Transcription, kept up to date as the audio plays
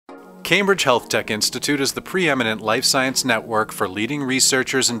Cambridge Healthtech Institute is the preeminent life science network for leading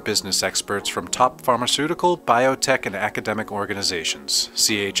researchers and business experts from top pharmaceutical, biotech, and academic organizations.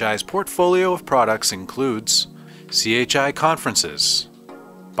 CHI's portfolio of products includes CHI Conferences,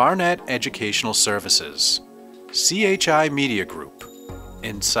 Barnett Educational Services, CHI Media Group,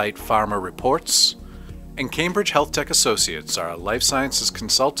 Insight Pharma Reports, and Cambridge Healthtech Associates, our life sciences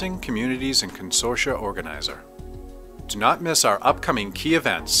consulting, communities, and consortia organizer. Do not miss our upcoming key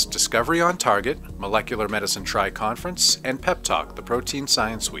events, Discovery on Target, Molecular Medicine Tri-Conference, and Pep Talk, the Protein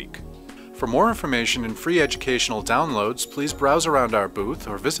Science Week. For more information and free educational downloads, please browse around our booth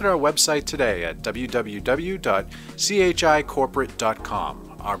or visit our website today at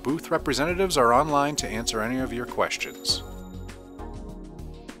www.chicorporate.com. Our booth representatives are online to answer any of your questions.